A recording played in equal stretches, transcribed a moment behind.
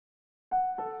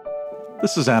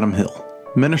This is Adam Hill,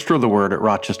 minister of the Word at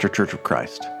Rochester Church of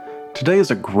Christ. Today is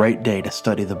a great day to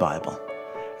study the Bible.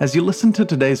 As you listen to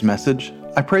today's message,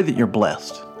 I pray that you're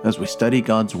blessed as we study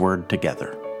God's Word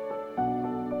together.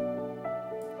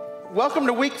 Welcome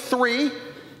to week 3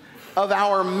 of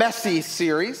our Messy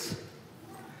series.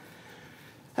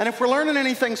 And if we're learning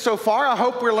anything so far, I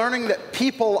hope we're learning that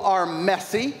people are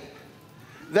messy,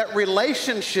 that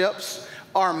relationships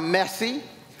are messy,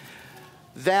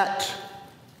 that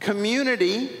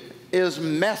community is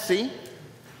messy,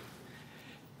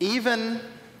 even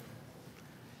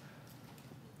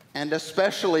and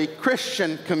especially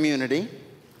Christian community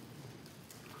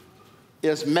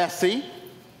is messy.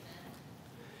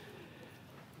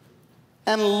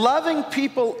 And loving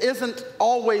people isn't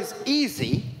always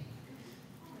easy,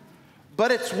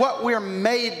 but it's what we're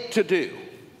made to do.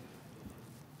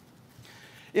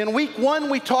 In week 1,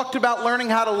 we talked about learning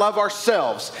how to love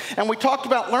ourselves, and we talked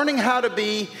about learning how to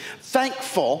be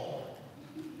thankful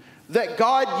that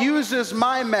God uses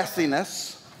my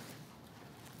messiness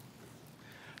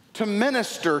to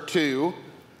minister to,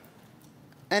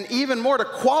 and even more to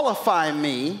qualify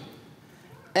me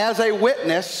as a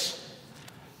witness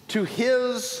to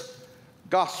His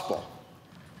gospel.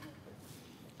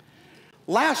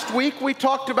 Last week, we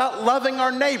talked about loving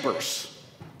our neighbors,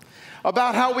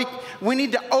 about how we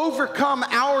need to overcome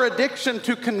our addiction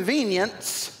to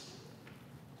convenience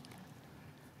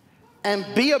and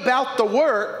be about the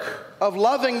work of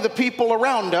loving the people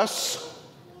around us.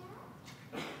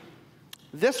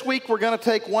 This week, we're going to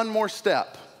take one more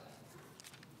step.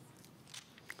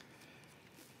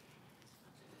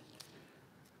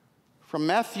 From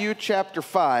Matthew chapter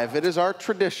 5, it is our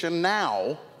tradition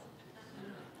now.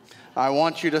 I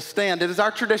want you to stand. It is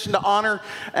our tradition to honor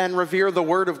and revere the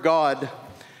Word of God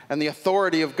and the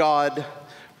authority of God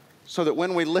so that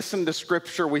when we listen to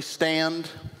Scripture, we stand.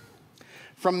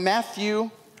 From Matthew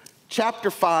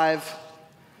chapter 5,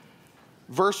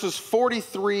 verses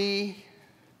 43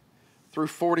 through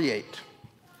 48.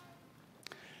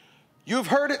 You've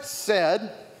heard it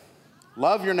said,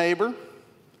 love your neighbor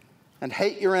and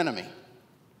hate your enemy.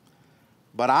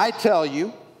 But I tell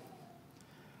you,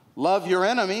 love your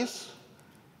enemies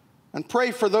and pray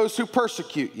for those who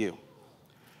persecute you,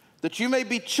 that you may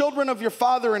be children of your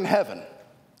Father in heaven.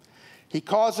 He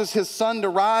causes His sun to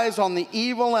rise on the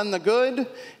evil and the good.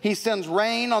 He sends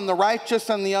rain on the righteous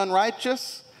and the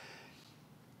unrighteous.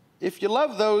 If you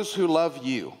love those who love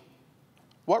you,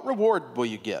 what reward will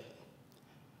you get?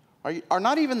 Are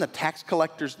not even the tax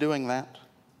collectors doing that?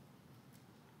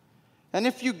 And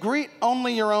if you greet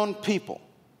only your own people,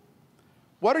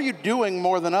 what are you doing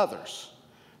more than others?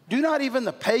 Do not even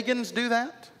the pagans do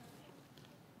that?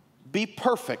 Be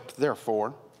perfect,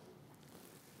 therefore,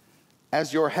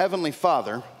 as your heavenly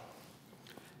Father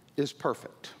is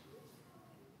perfect.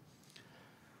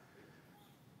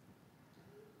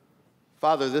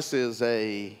 Father, this is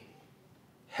a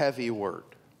heavy word.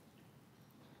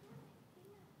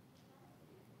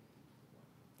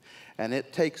 And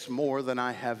it takes more than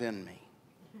I have in me.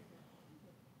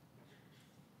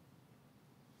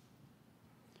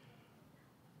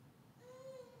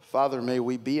 Father, may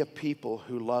we be a people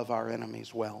who love our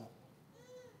enemies well.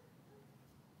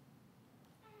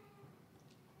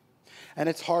 And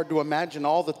it's hard to imagine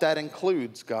all that that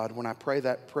includes, God, when I pray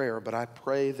that prayer, but I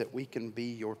pray that we can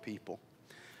be your people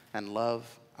and love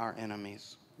our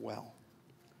enemies well.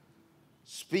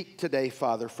 Speak today,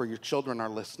 Father, for your children are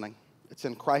listening. It's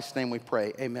in Christ's name we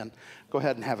pray. Amen. Go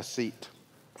ahead and have a seat.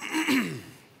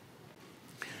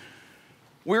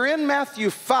 We're in Matthew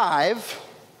 5,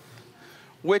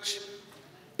 which,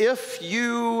 if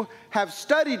you have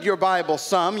studied your Bible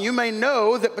some, you may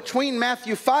know that between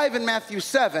Matthew 5 and Matthew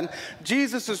 7,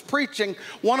 Jesus is preaching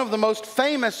one of the most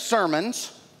famous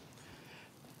sermons,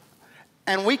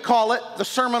 and we call it the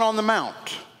Sermon on the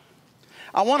Mount.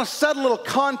 I want to set a little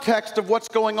context of what's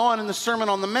going on in the Sermon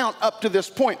on the Mount up to this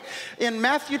point. In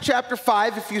Matthew chapter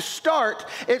 5, if you start,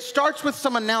 it starts with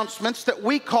some announcements that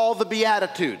we call the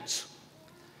Beatitudes.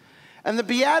 And the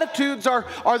Beatitudes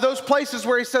are those places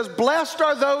where he says, blessed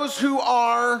are those who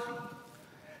are,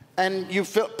 and you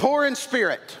feel poor in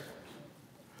spirit,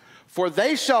 for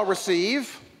they shall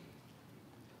receive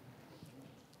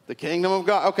the kingdom of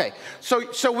God. Okay,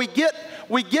 so we get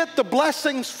the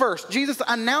blessings first. Jesus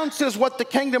announces what the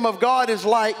kingdom of God is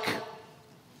like.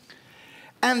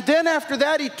 And then after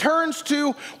that, he turns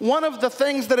to one of the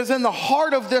things that is in the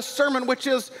heart of this sermon, which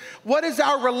is, what is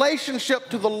our relationship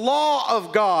to the law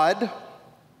of God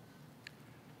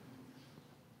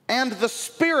and the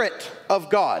Spirit of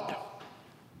God?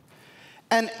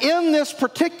 And in this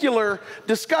particular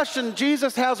discussion,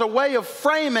 Jesus has a way of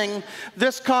framing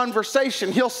this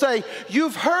conversation. He'll say,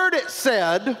 you've heard it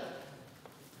said,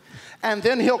 and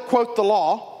then he'll quote the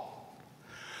law,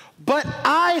 but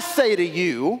I say to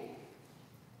you,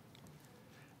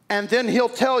 and then he'll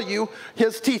tell you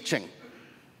his teaching.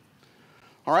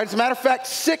 All right, as a matter of fact,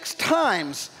 6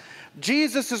 times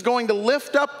Jesus is going to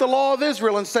lift up the law of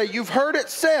Israel and say, you've heard it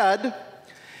said,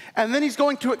 and then he's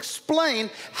going to explain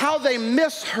how they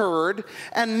misheard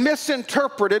and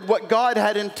misinterpreted what God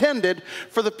had intended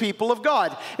for the people of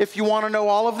God. If you want to know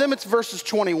all of them, it's verses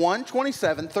 21,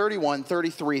 27, 31,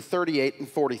 33, 38, and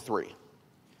 43.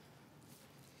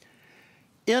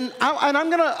 I'm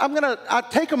going to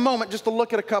take a moment just to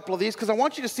look at a couple of these because I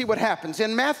want you to see what happens.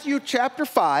 In Matthew chapter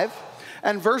 5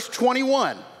 and verse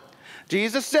 21,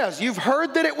 Jesus says, you've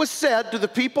heard that it was said to the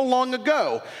people long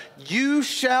ago, you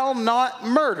shall not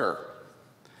murder.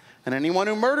 And anyone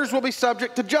who murders will be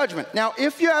subject to judgment. Now,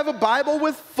 if you have a Bible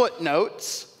with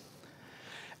footnotes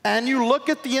and you look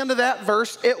at the end of that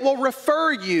verse, it will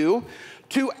refer you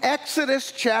to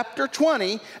Exodus chapter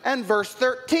 20 and verse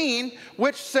 13,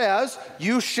 which says,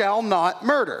 you shall not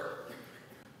murder.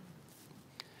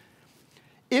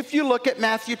 If you look at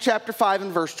Matthew chapter 5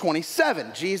 and verse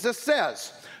 27, Jesus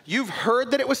says, you've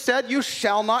heard that it was said, you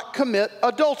shall not commit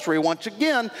adultery. Once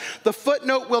again, the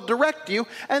footnote will direct you,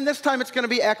 and this time it's going to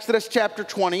be Exodus chapter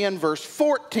 20 and verse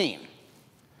 14.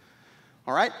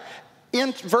 All right?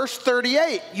 In verse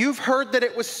 38, you've heard that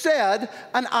it was said,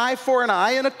 an eye for an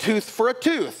eye and a tooth for a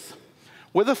tooth,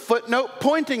 with a footnote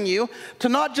pointing you to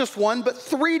not just one, but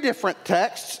 3 different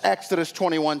texts, Exodus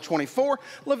 21:24,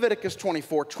 Leviticus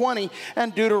 24:20,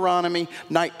 and Deuteronomy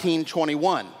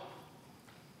 19:21.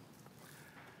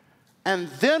 And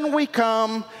then we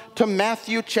come to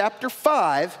Matthew chapter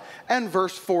 5 and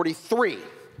verse 43.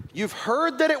 You've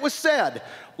heard that it was said,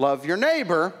 love your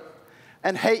neighbor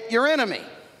and hate your enemy.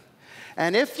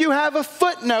 And if you have a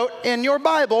footnote in your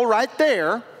Bible right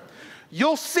there,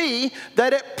 you'll see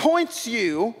that it points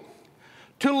you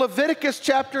to Leviticus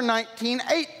chapter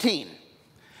 19:18.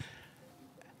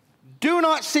 Do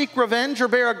not seek revenge or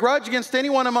bear a grudge against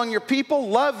anyone among your people.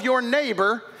 Love your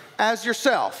neighbor as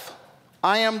yourself.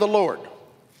 I am the Lord.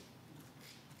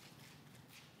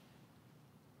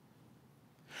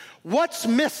 What's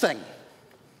missing?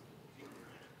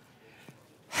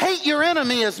 Hate your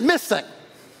enemy is missing.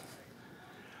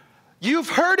 You've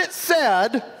heard it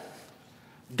said,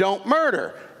 don't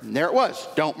murder. And there it was,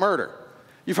 don't murder.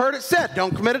 You've heard it said,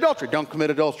 don't commit adultery. Don't commit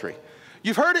adultery.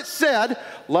 You've heard it said,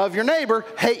 love your neighbor,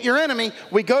 hate your enemy.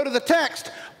 We go to the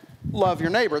text, love your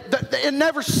neighbor. It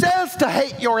never says to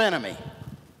hate your enemy.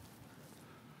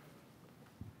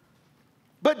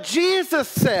 But Jesus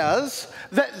says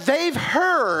that they've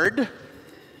heard,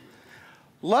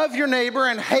 love your neighbor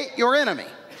and hate your enemy.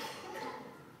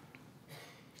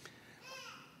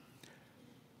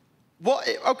 Well,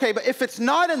 okay, but if it's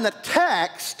not in the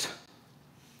text,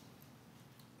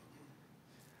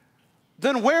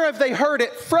 then where have they heard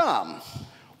it from?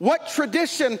 What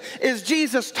tradition is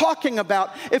Jesus talking about?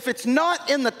 If it's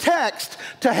not in the text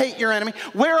to hate your enemy,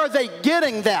 where are they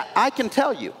getting that? I can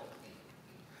tell you.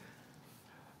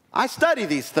 I study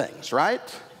these things, right?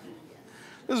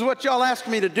 This is what y'all asked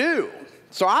me to do.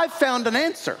 So I've found an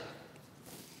answer.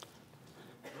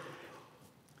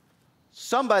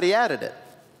 Somebody added it.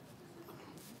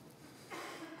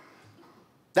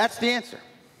 That's the answer.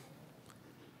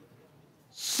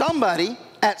 Somebody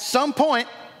at some point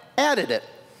added it.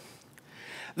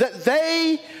 That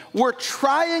they were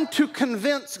trying to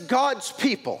convince God's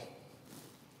people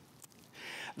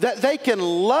that they can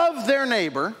love their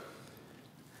neighbor,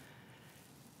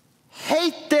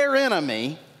 hate their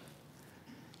enemy,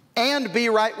 and be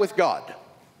right with God.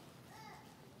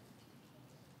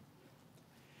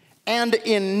 And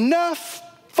enough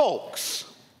folks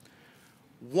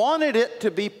wanted it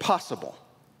to be possible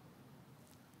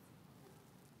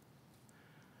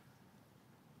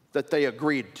that they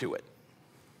agreed to it,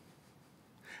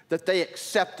 that they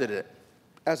accepted it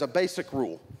as a basic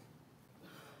rule,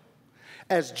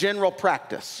 as general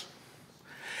practice,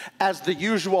 as the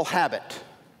usual habit,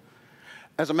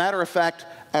 as a matter of fact,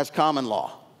 as common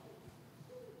law,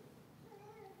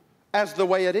 as the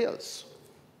way it is,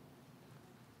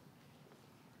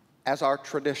 as our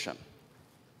tradition,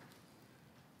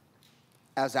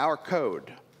 as our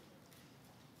code.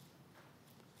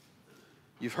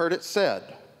 You've heard it said,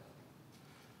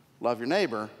 love your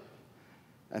neighbor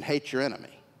and hate your enemy.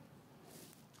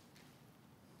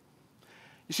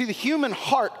 You see, the human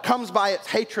heart comes by its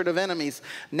hatred of enemies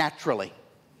naturally.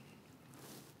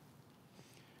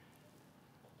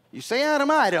 You say, Adam,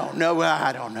 I don't know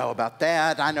about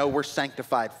that. I know we're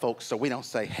sanctified folks, so we don't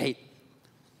say hate.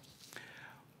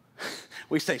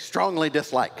 We say strongly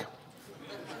dislike.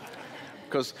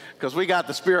 Because we got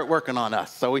the Spirit working on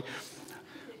us. So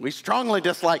we strongly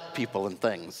dislike people and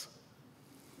things.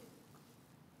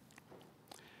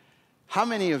 How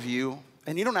many of you,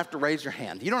 and you don't have to raise your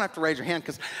hand. You don't have to raise your hand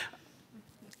because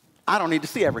I don't need to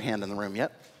see every hand in the room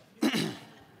yet.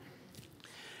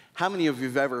 How many of you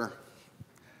have ever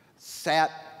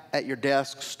sat at your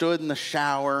desk, stood in the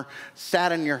shower,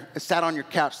 sat on your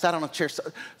couch, sat on a chair,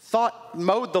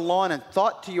 mowed the lawn and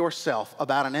thought to yourself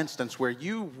about an instance where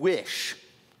you wish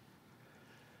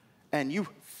and you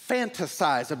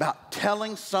fantasize about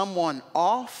telling someone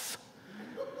off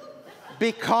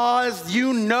because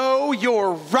you know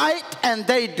you're right and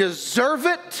they deserve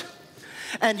it?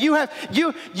 And you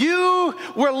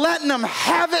were letting them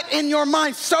have it in your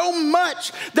mind so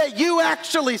much that you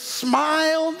actually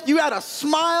smiled. You had a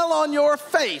smile on your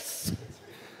face.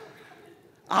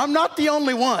 I'm not the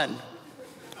only one.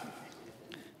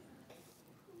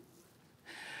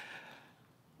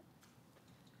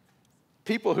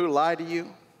 People who lie to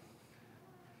you,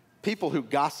 people who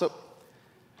gossip,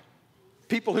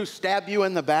 people who stab you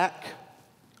in the back,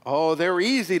 oh, they're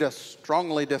easy to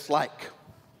strongly dislike.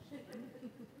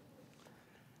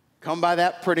 Come by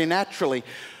that pretty naturally.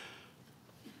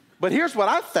 But here's what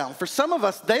I've found. For some of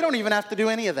us, they don't even have to do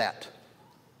any of that.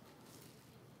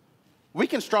 We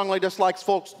can strongly dislike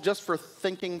folks just for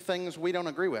thinking things we don't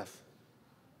agree with.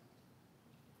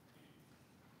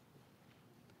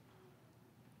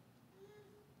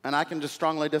 And I can just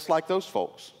strongly dislike those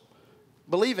folks,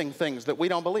 believing things that we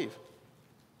don't believe.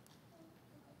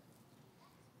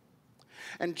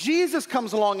 And Jesus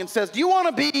comes along and says, do you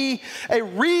want to be a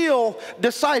real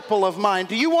disciple of mine?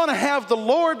 Do you want to have the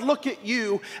Lord look at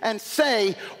you and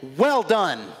say, well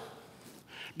done?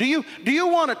 Do you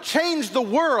want to change the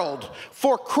world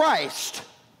for Christ?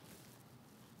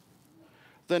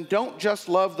 Then don't just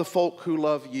love the folk who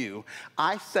love you.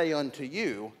 I say unto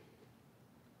you,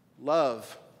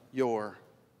 love your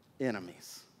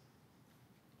enemies.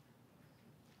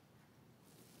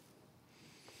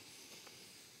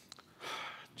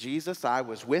 Jesus, I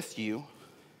was with you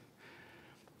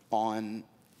on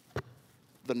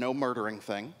the no murdering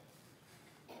thing.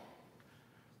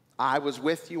 I was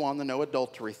with you on the no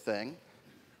adultery thing.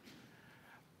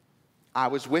 I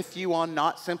was with you on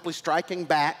not simply striking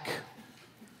back,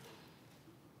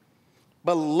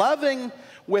 but loving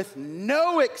with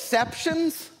no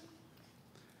exceptions.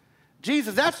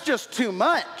 Jesus, that's just too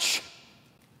much.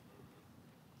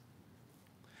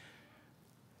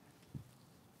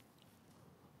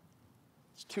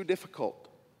 Too difficult.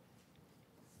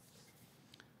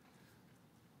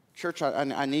 Church,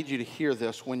 I need you to hear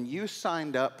this. When you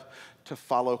signed up to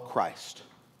follow Christ,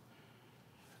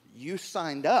 you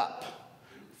signed up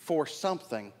for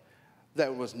something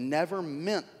that was never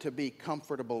meant to be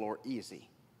comfortable or easy.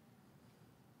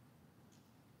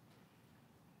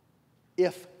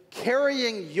 If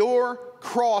carrying your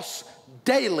cross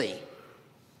daily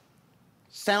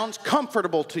sounds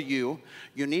comfortable to you,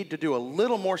 you need to do a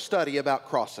little more study about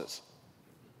crosses.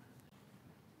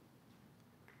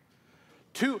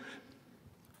 To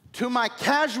my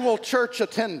casual church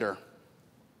attender,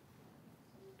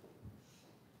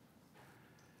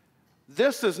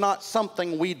 this is not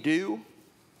something we do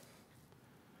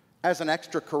as an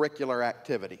extracurricular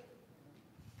activity.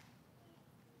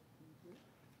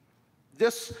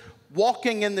 This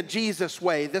walking in the Jesus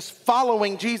way, this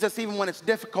following Jesus even when it's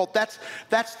difficult,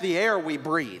 that's the air we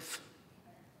breathe.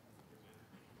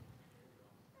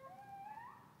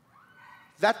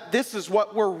 This is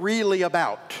what we're really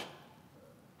about.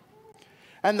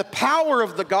 And the power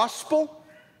of the gospel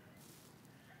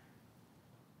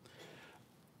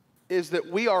is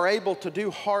that we are able to do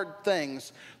hard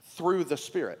things through the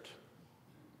Spirit.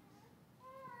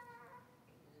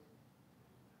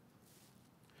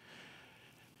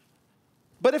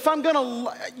 But if I'm going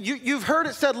to, you've heard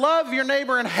it said, love your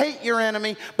neighbor and hate your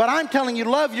enemy, but I'm telling you,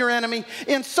 love your enemy.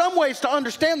 In some ways, to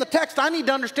understand the text, I need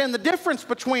to understand the difference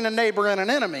between a neighbor and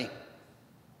an enemy.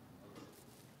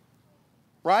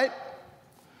 Right?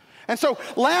 And so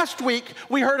last week,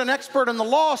 we heard an expert in the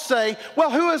law say,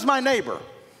 well, who is my neighbor?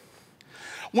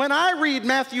 When I read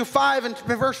Matthew 5 and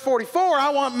verse 44,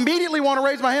 I immediately want to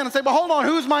raise my hand and say, well, hold on,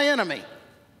 who's my enemy?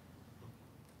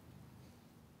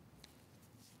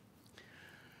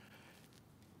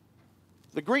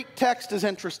 The Greek text is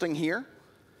interesting here.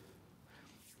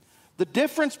 The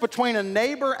difference between a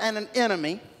neighbor and an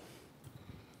enemy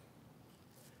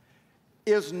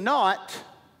is not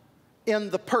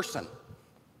in the person.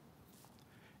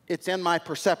 It's in my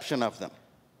perception of them.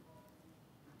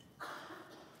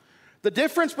 The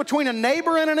difference between a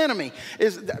neighbor and an enemy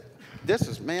is, this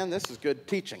is good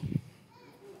teaching.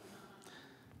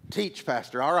 Teach,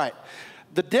 Pastor. All right.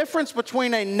 The difference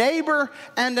between a neighbor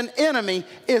and an enemy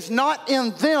is not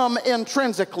in them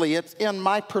intrinsically. It's in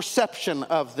my perception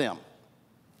of them.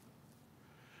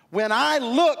 When I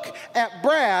look at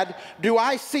Brad, do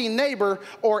I see neighbor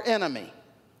or enemy?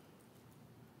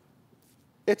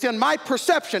 It's in my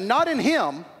perception, not in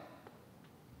him.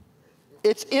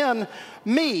 It's in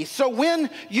me. So when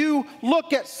you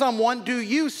look at someone, do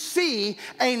you see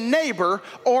a neighbor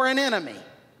or an enemy?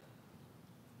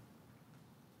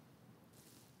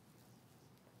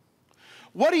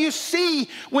 What do you see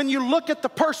when you look at the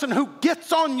person who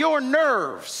gets on your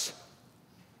nerves?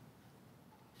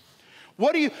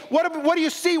 What do you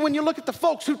see when you look at the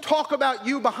folks who talk about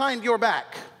you behind your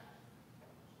back?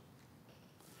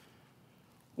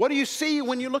 What do you see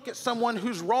when you look at someone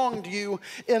who's wronged you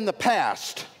in the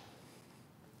past?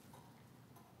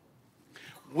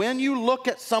 When you look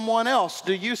at someone else,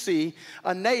 do you see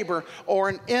a neighbor or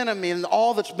an enemy? And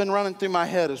all that's been running through my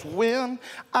head is, when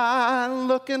I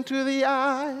look into the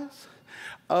eyes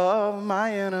of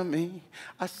my enemy,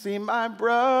 I see my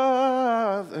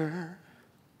brother.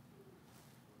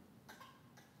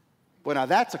 Well, now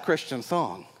that's a Christian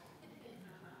song.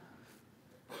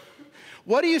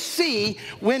 What do you see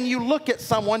when you look at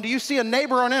someone? Do you see a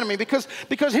neighbor or an enemy? Because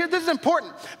here, this is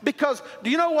important. Because, do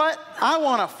you know what? I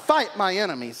want to fight my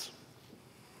enemies.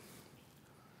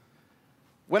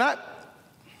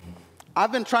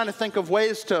 I've been trying to think of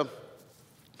ways to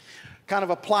kind of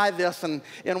apply this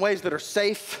in ways that are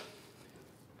safe.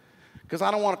 Because I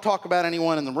don't want to talk about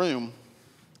anyone in the room.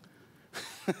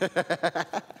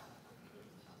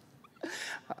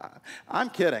 I'm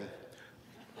kidding.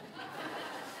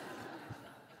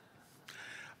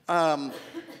 So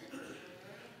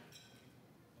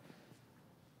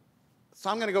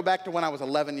I'm going to go back to when I was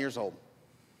 11 years old.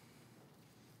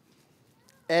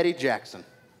 Eddie Jackson.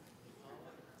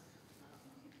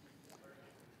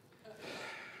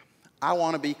 I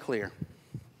want to be clear.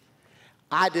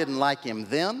 I didn't like him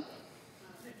then.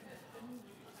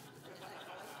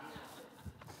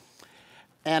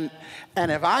 And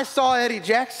if I saw Eddie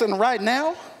Jackson right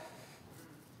now,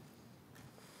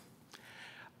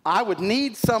 I would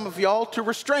need some of y'all to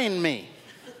restrain me.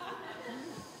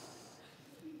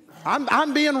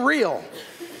 I'm being real.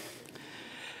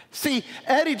 See,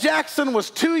 Eddie Jackson was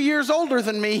 2 years older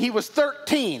than me. He was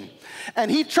 13.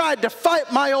 And he tried to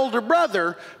fight my older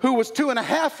brother, who was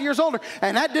 2.5 years older,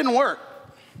 and that didn't work.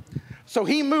 So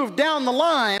he moved down the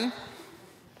line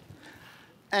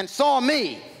and saw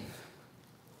me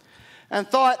and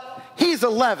thought, he's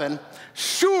 11,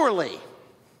 surely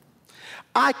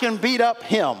I can beat up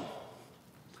him.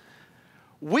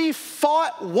 We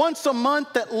fought once a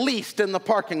month at least in the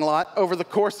parking lot over the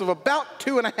course of about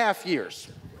 2.5 years.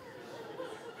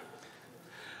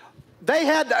 They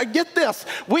had, get this,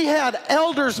 we had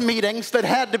elders meetings that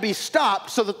had to be stopped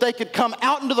so that they could come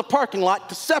out into the parking lot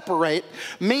to separate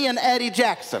me and Eddie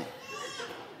Jackson.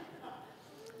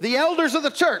 The elders of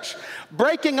the church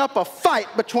breaking up a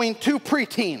fight between two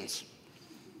preteens.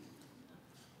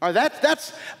 All right,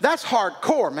 that's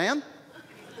hardcore, man.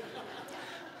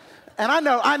 And I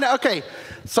know, okay,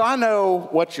 so I know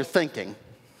what you're thinking.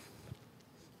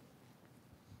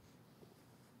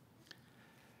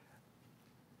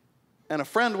 And a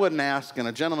friend wouldn't ask and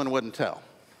a gentleman wouldn't tell.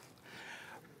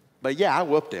 But yeah, I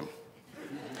whooped him.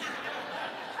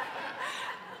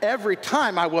 Every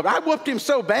time I whooped him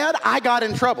so bad, I got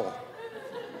in trouble.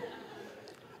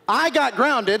 I got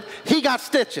grounded, he got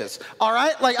stitches. All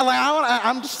right?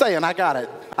 I'm just saying, I got it.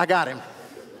 I got him.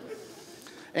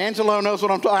 Angelo knows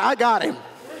what I'm talking about. I got him.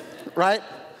 Right?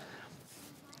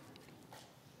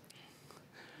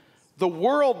 The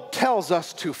world tells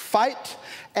us to fight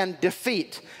and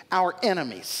defeat our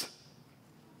enemies.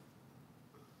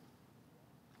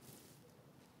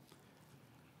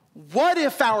 What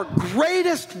if our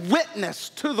greatest witness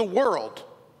to the world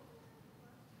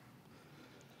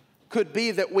could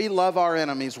be that we love our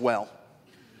enemies well?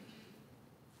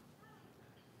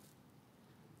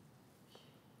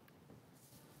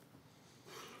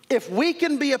 If we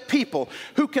can be a people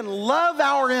who can love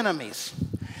our enemies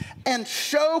and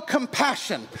show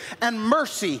compassion and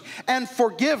mercy and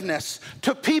forgiveness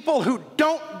to people who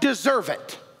don't deserve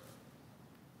it,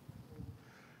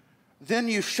 then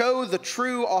you show the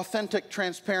true, authentic,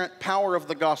 transparent power of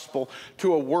the gospel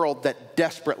to a world that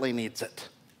desperately needs it.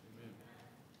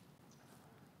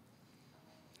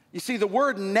 You see, the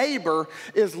word neighbor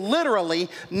is literally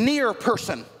near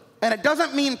person. And it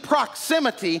doesn't mean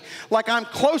proximity, like I'm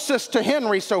closest to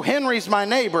Henry, so Henry's my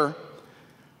neighbor.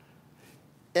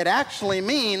 It actually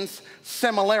means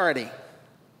similarity.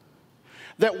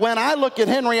 That when I look at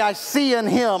Henry, I see in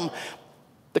him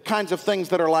the kinds of things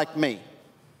that are like me.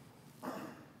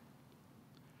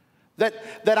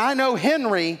 That I know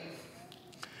Henry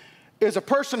is a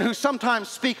person who sometimes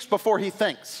speaks before he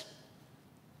thinks.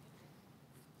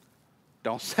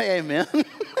 Don't say amen.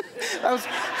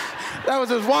 that was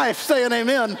his wife saying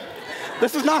amen.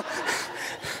 This is not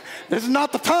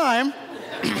the time.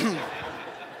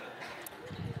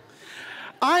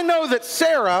 I know that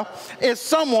Sarah is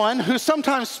someone who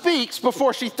sometimes speaks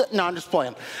before she... No, I'm just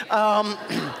playing.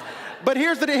 But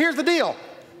here's the deal.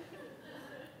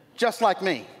 Just like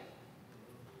me.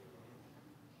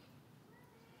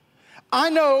 I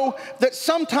know that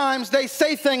sometimes they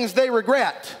say things they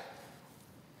regret.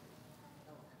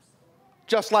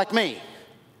 Just like me.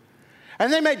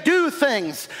 And they may do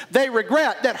things they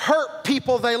regret that hurt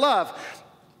people they love.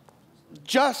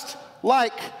 Just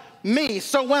like me.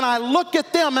 So when I look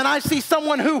at them and I see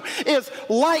someone who is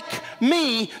like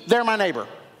me, they're my neighbor.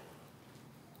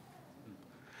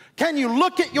 Can you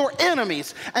look at your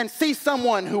enemies and see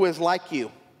someone who is like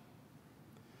you?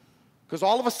 Because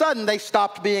all of a sudden they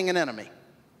stopped being an enemy.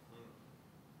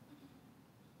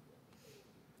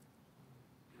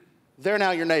 They're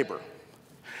now your neighbor.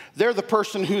 They're the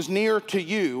person who's near to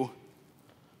you.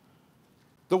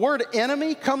 The word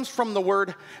enemy comes from the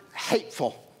word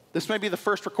hateful. This may be the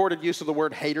first recorded use of the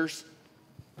word haters.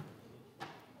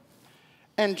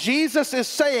 And Jesus is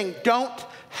saying, don't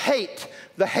hate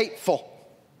the hateful.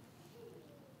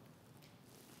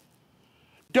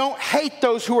 Don't hate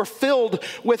those who are filled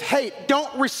with hate.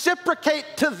 Don't reciprocate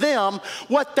to them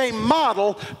what they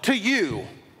model to you.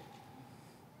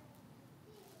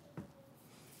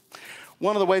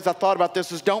 One of the ways I thought about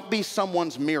this is don't be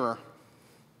someone's mirror.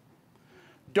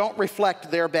 Don't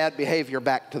reflect their bad behavior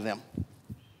back to them.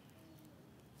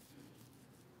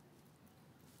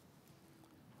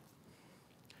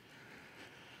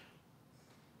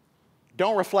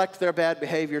 Don't reflect their bad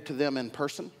behavior to them in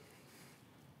person.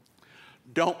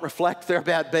 Don't reflect their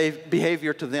bad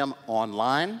behavior to them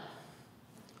online.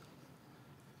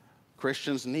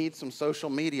 Christians need some social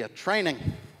media training.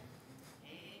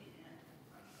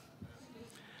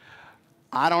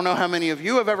 I don't know how many of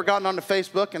you have ever gotten onto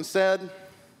Facebook and said,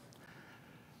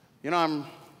 you know, I'm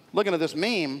looking at this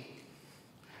meme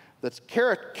that's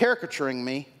caricaturing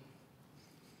me,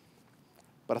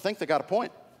 but I think they got a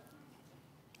point,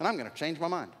 and I'm going to change my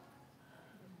mind.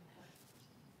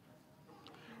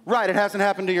 Right, it hasn't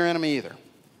happened to your enemy either.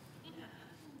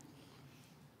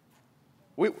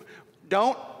 We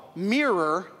don't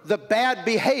mirror the bad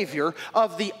behavior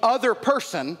of the other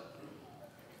person,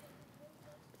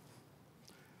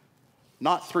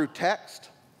 not through text.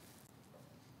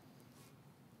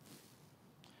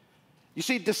 You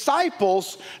see,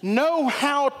 disciples know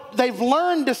how, they've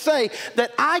learned to say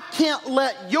that I can't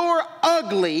let your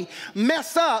ugly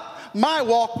mess up my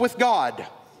walk with God.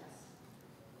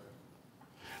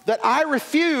 That I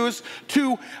refuse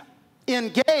to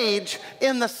engage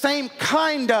in the same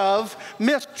kind of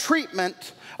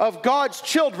mistreatment of God's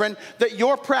children that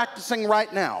you're practicing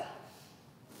right now.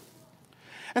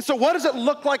 And so what does it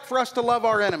look like for us to love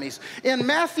our enemies? In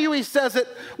Matthew, he says it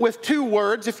with two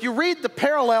words. If you read the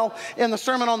parallel in the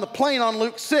Sermon on the Plain on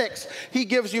Luke 6, he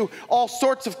gives you all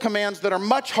sorts of commands that are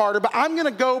much harder. But I'm going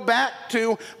to go back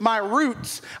to my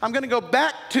roots. I'm going to go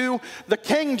back to the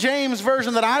King James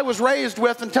version that I was raised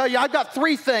with and tell you I've got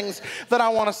three things that I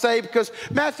want to say, because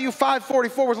Matthew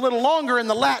 5:44 was a little longer in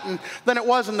the Latin than it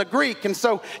was in the Greek. And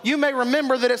so you may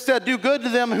remember that it said, do good to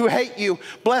them who hate you,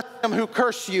 bless them who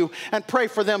curse you, and pray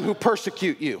for them who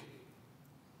persecute you.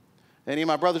 Any of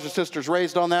my brothers or sisters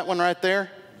raised on that one right there?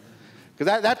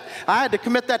 Because that I had to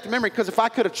commit that to memory, because if I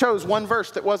could have chose one verse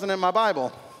that wasn't in my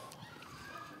Bible,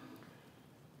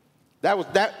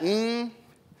 definitely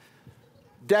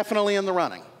in the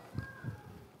running.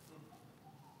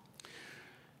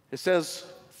 It says,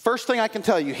 first thing I can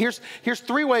tell you, here's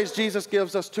three ways Jesus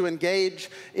gives us to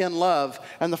engage in love.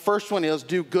 And the first one is,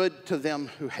 do good to them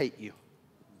who hate you.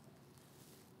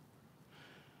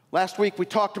 Last week we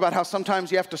talked about how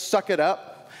sometimes you have to suck it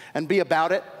up and be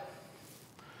about it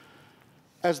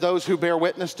as those who bear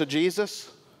witness to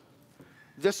Jesus.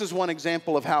 This is one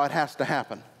example of how it has to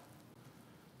happen.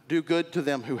 Do good to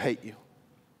them who hate you.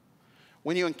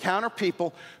 When you encounter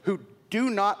people who do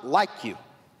not like you,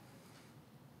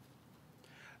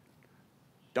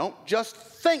 don't just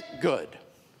think good.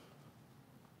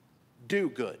 Do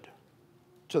good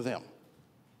to them.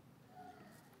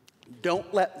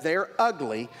 Don't let their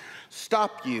ugly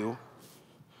stop you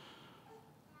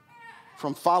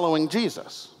from following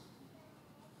Jesus.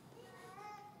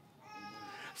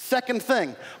 Second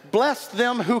thing, bless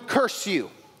them who curse you.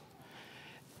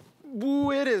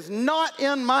 It is not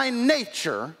in my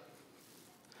nature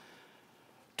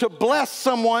to bless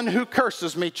someone who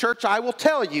curses me. Church, I will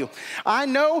tell you, I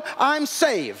know I'm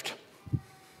saved,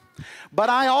 but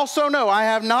I also know I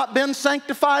have not been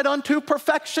sanctified unto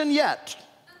perfection yet.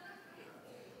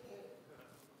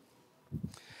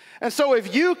 And so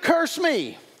if you curse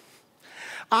me,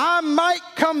 I might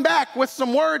come back with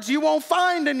some words you won't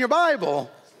find in your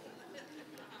Bible.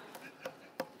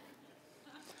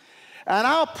 And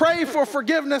I'll pray for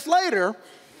forgiveness later.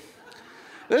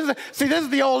 This is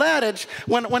the old adage.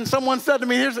 When someone said to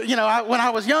me, when I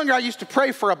was younger, I used to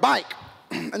pray for a bike.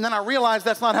 And then I realized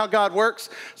that's not how God works,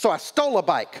 so I stole a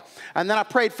bike. And then I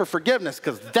prayed for forgiveness,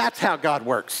 because that's how God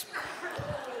works.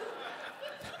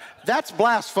 That's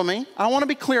blasphemy. I want to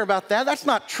be clear about that. That's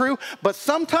not true. But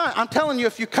sometimes, I'm telling you,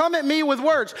 if you come at me with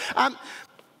words,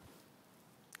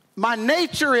 my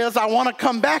nature is I want to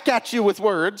come back at you with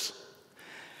words.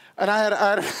 And I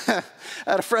had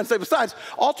a friend say, besides,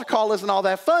 altar call isn't all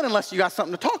that fun unless you got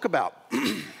something to talk about.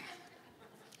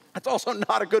 That's also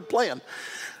not a good plan.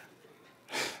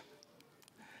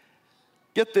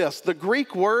 Get this, the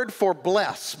Greek word for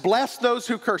bless those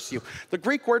who curse you. The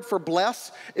Greek word for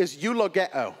bless is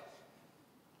eulogeo,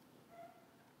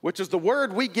 which is the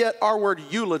word we get our word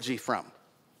eulogy from.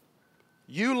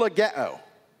 Eulogeo.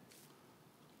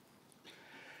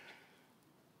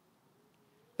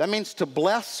 That means to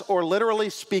bless or literally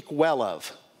speak well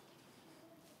of.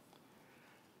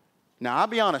 Now, I'll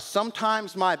be honest,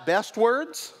 sometimes my best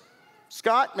words,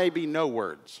 Scott, may be no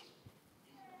words.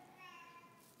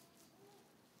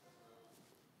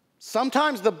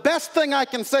 Sometimes the best thing I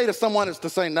can say to someone is to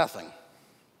say nothing.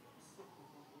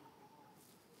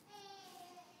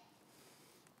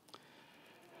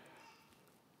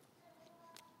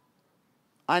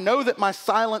 I know that my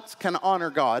silence can honor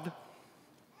God.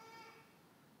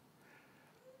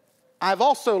 I've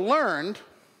also learned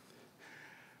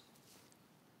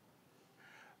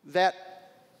that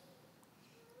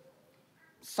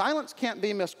silence can't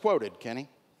be misquoted, Kenny.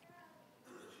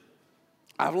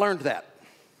 I've learned that.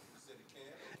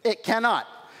 It cannot.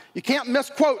 You can't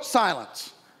misquote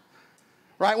silence.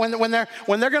 Right? When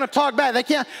they're going to talk back,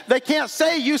 they can't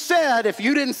say you said if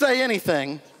you didn't say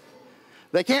anything.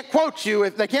 They can't quote you,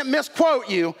 if they can't misquote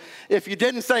you if you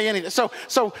didn't say anything.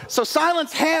 So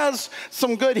silence has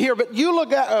some good here, but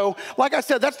eulogeo, like I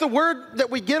said, that's the word that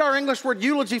we get our English word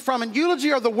eulogy from. And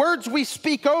eulogy are the words we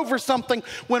speak over something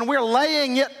when we're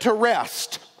laying it to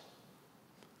rest.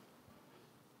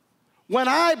 When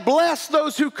I bless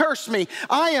those who curse me,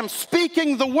 I am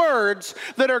speaking the words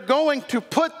that are going to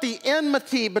put the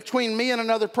enmity between me and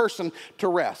another person to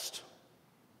rest.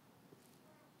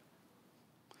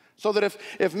 So that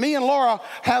if me and Laura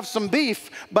have some beef,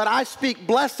 but I speak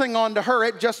blessing onto her,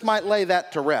 it just might lay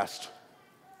that to rest.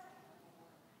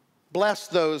 Bless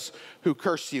those who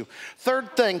curse you.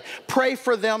 Third thing, pray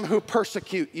for them who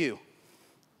persecute you.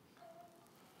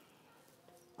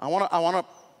 I want to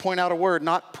point out a word,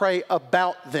 not pray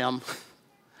about them.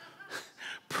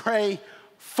 Pray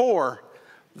for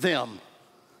them.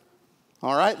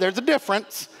 All right, there's a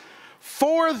difference.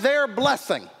 For their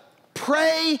blessing.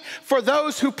 Pray for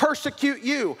those who persecute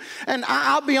you. And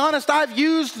I'll be honest, I've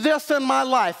used this in my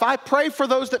life. I pray for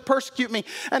those that persecute me.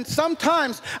 And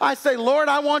sometimes I say, Lord,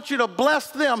 I want you to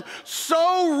bless them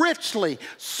so richly,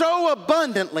 so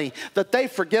abundantly that they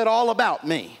forget all about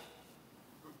me.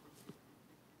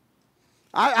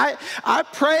 I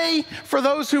pray for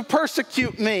those who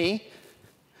persecute me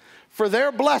for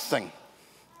their blessing.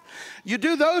 You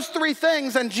do those three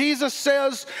things, and Jesus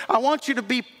says, I want you to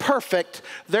be perfect,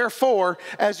 therefore,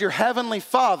 as your heavenly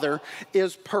Father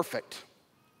is perfect.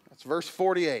 That's verse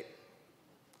 48.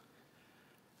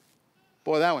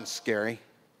 Boy, that one's scary.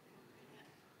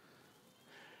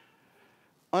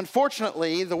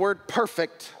 Unfortunately, the word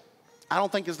perfect, I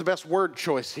don't think is the best word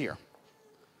choice here.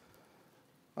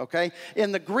 Okay?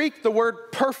 In the Greek, the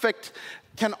word perfect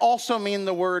can also mean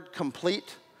the word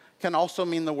complete, can also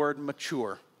mean the word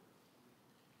mature.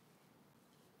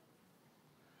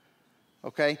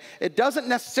 Okay? It doesn't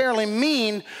necessarily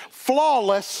mean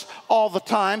flawless all the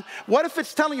time. What if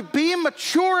it's telling you, be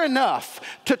mature enough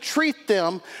to treat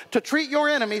your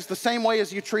enemies the same way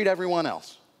as you treat everyone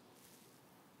else?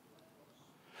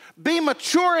 Be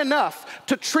mature enough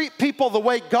to treat people the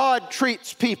way God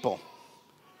treats people.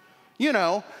 You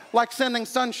know, like sending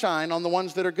sunshine on the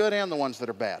ones that are good and the ones that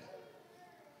are bad.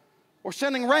 Or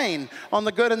sending rain on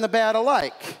the good and the bad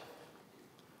alike.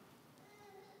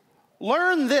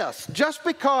 Learn this, just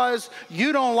because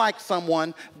you don't like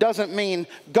someone doesn't mean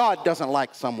God doesn't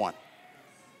like someone.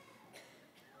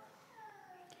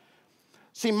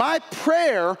 See, my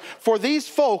prayer for these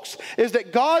folks is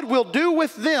that God will do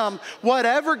with them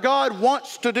whatever God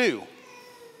wants to do,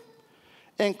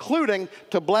 including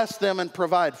to bless them and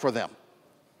provide for them.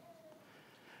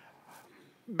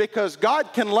 Because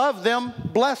God can love them,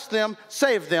 bless them,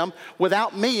 save them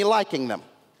without me liking them.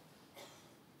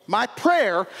 My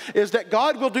prayer is that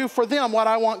God will do for them what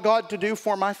I want God to do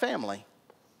for my family.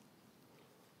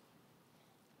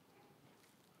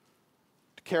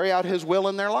 To carry out His will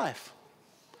in their life.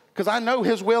 Because I know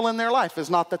His will in their life is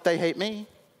not that they hate me.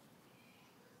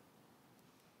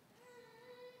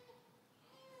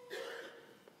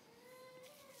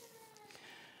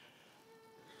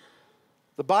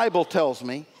 The Bible tells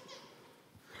me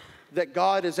that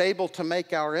God is able to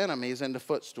make our enemies into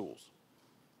footstools.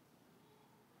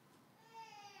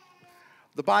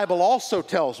 The Bible also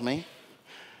tells me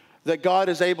that God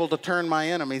is able to turn my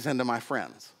enemies into my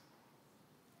friends.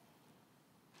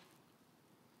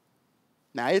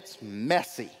 Now, it's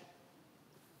messy.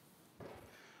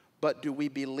 But do we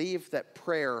believe that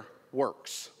prayer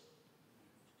works?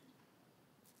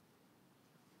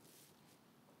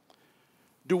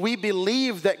 Do we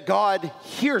believe that God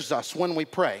hears us when we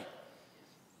pray?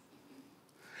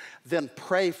 Then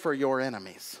pray for your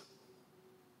enemies.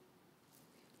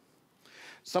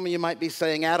 Some of you might be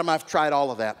saying, Adam, I've tried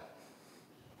all of that.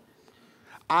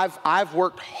 I've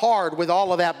worked hard with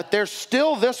all of that, but there's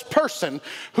still this person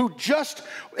who just,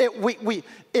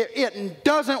 it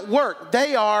doesn't work.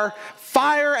 They are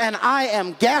fire and I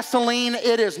am gasoline.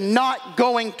 It is not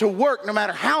going to work no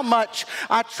matter how much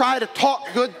I try to talk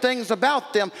good things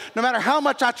about them, no matter how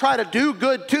much I try to do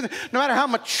good to them, no matter how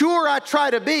mature I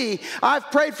try to be.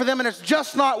 I've prayed for them and it's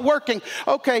just not working.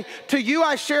 Okay, to you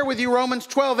I share with you Romans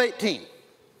 12:18.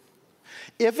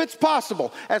 If it's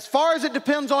possible, as far as it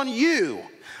depends on you,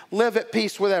 live at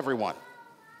peace with everyone.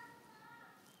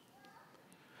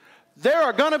 There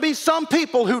are going to be some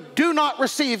people who do not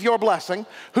receive your blessing,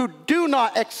 who do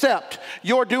not accept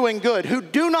your doing good, who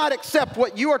do not accept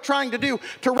what you are trying to do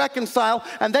to reconcile,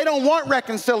 and they don't want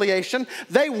reconciliation.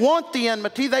 They want the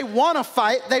enmity. They want to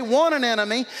fight. They want an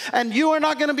enemy, and you are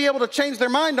not going to be able to change their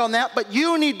mind on that, but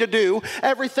you need to do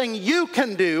everything you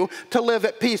can do to live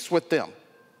at peace with them.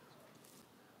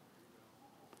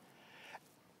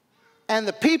 And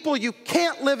the people you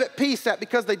can't live at peace at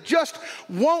because they just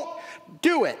won't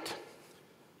do it.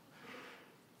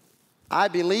 I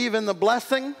believe in the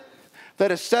blessing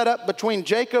that is set up between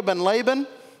Jacob and Laban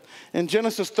in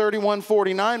Genesis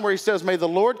 31:49, where he says, may the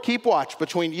Lord keep watch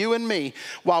between you and me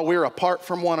while we're apart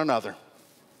from one another.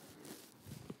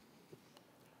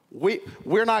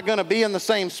 We're not going to be in the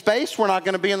same space. We're not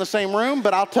going to be in the same room.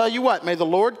 But I'll tell you what, may the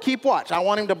Lord keep watch. I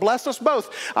want Him to bless us both.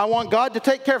 I want God to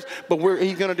take care of us. But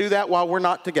He's going to do that while we're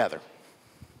not together.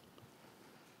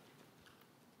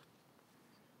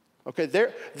 Okay,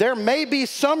 there may be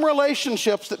some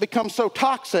relationships that become so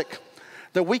toxic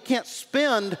that we can't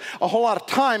spend a whole lot of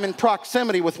time in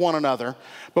proximity with one another.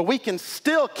 But we can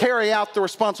still carry out the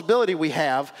responsibility we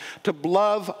have to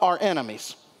love our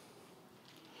enemies.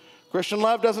 Christian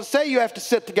love doesn't say you have to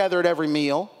sit together at every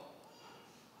meal.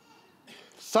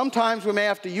 Sometimes we may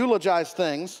have to eulogize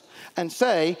things and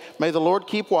say, may the Lord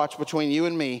keep watch between you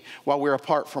and me while we're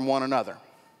apart from one another.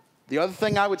 The other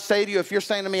thing I would say to you, if you're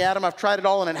saying to me, Adam, I've tried it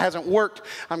all and it hasn't worked,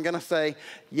 I'm going to say,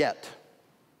 yet.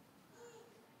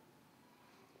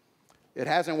 It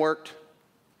hasn't worked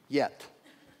yet.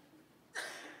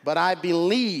 But I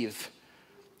believe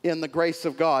in the grace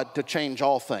of God to change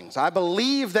all things. I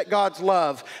believe that God's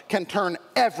love can turn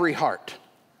every heart.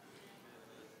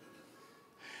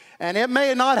 And it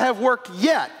may not have worked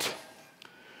yet,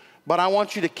 but I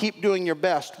want you to keep doing your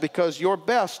best, because your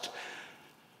best,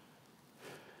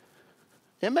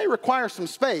 it may require some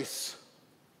space.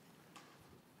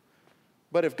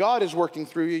 But if God is working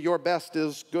through you, your best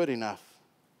is good enough.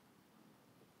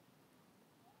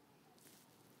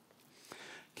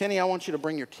 Kenny, I want you to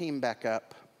bring your team back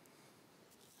up.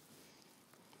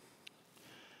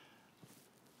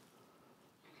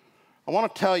 I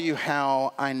want to tell you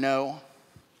how I know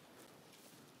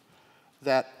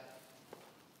that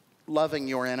loving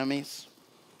your enemies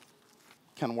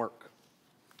can work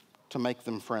to make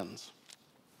them friends.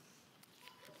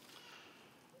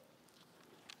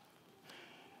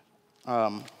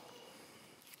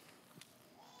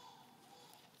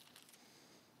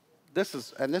 This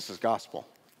is gospel.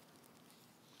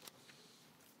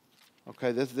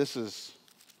 Okay, this is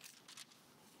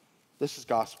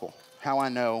gospel. How I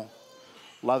know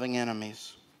loving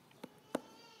enemies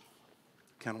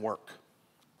can work.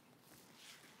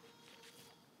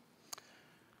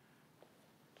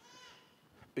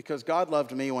 Because God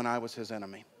loved me when I was His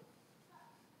enemy.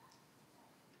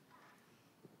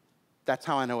 That's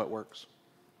how I know it works.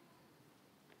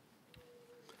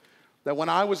 That when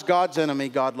I was God's enemy,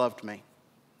 God loved me.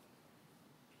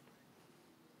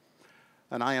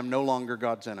 And I am no longer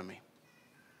God's enemy.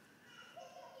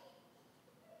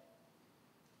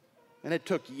 And it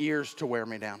took years to wear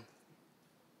me down.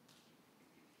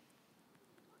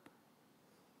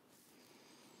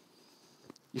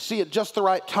 You see, at just the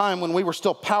right time, when we were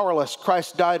still powerless,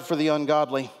 Christ died for the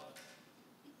ungodly.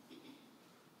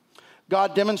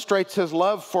 God demonstrates his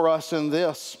love for us in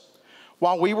this.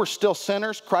 While we were still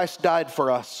sinners, Christ died for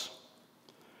us.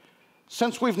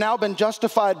 Since we've now been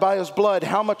justified by his blood,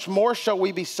 how much more shall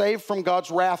we be saved from God's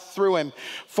wrath through him?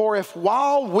 For if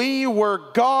while we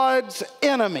were God's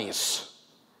enemies,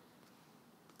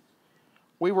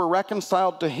 we were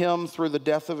reconciled to him through the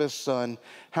death of his Son,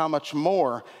 how much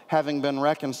more, having been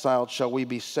reconciled, shall we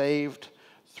be saved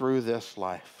through this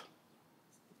life?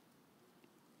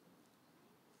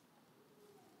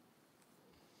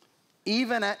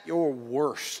 Even at your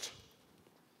worst,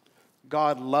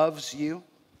 God loves you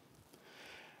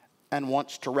and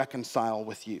wants to reconcile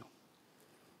with you.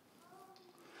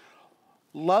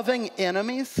 Loving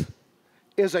enemies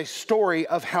is a story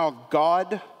of how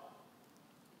God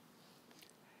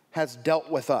has dealt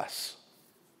with us.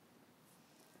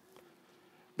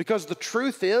 Because the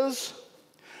truth is,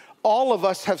 all of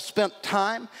us have spent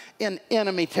time in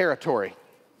enemy territory.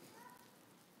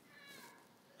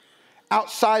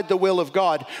 Outside the will of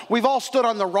God. We've all stood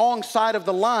on the wrong side of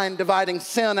the line dividing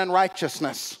sin and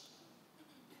righteousness.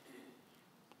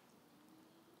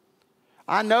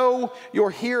 I know you're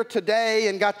here today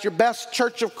and got your best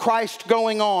Church of Christ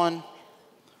going on.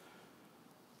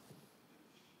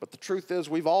 But the truth is,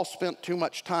 we've all spent too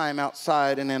much time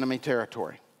outside in enemy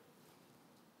territory.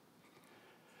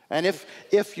 And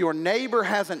if your neighbor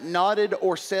hasn't nodded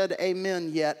or said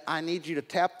amen yet, I need you to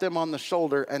tap them on the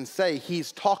shoulder and say,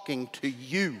 he's talking to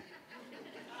you.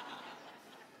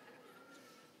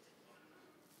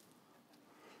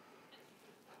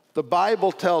 The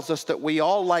Bible tells us that we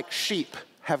all, like sheep,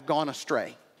 have gone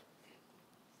astray.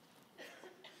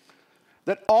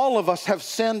 That all of us have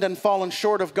sinned and fallen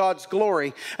short of God's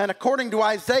glory. And according to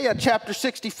Isaiah chapter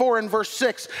 64 and verse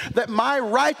 6, that my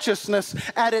righteousness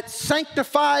at its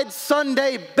sanctified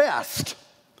Sunday best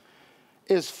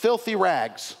is filthy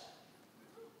rags.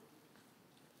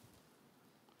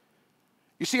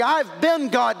 You see, I've been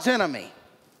God's enemy.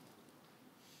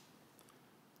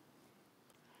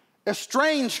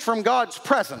 Estranged from God's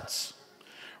presence.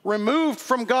 Removed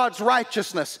from God's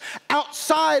righteousness,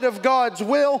 outside of God's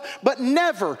will, but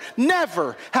never,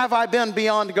 never have I been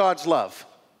beyond God's love.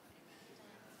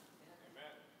 Amen.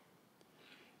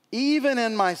 Even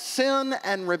in my sin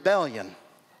and rebellion,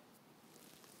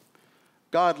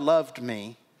 God loved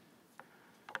me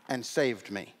and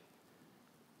saved me.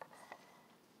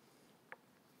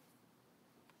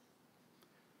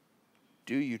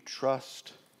 Do you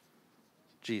trust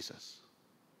Jesus?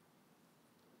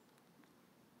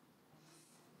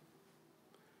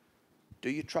 Do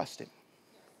you trust him?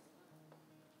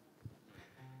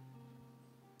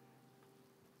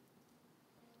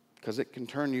 Because it can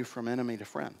turn you from enemy to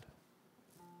friend,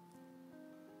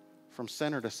 from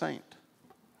sinner to saint.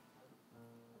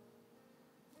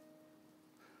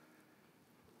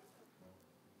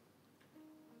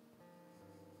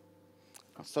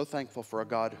 I'm so thankful for a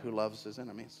God who loves his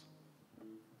enemies.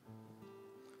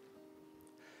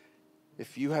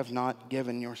 If you have not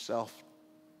given yourself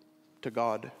to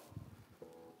God,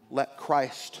 let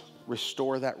Christ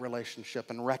restore that relationship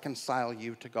and reconcile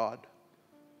you to God.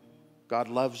 God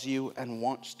loves you and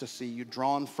wants to see you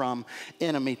drawn from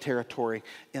enemy territory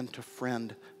into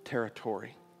friend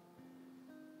territory.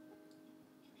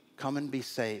 Come and be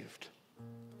saved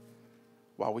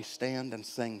while we stand and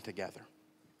sing together.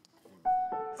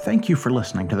 Thank you for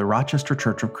listening to the Rochester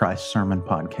Church of Christ Sermon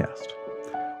Podcast.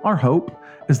 Our hope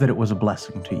is that it was a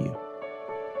blessing to you.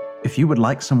 If you would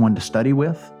like someone to study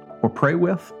with or pray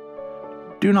with,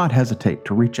 do not hesitate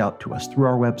to reach out to us through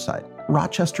our website,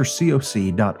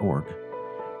 rochestercoc.org.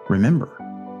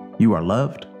 Remember, you are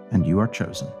loved and you are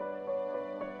chosen.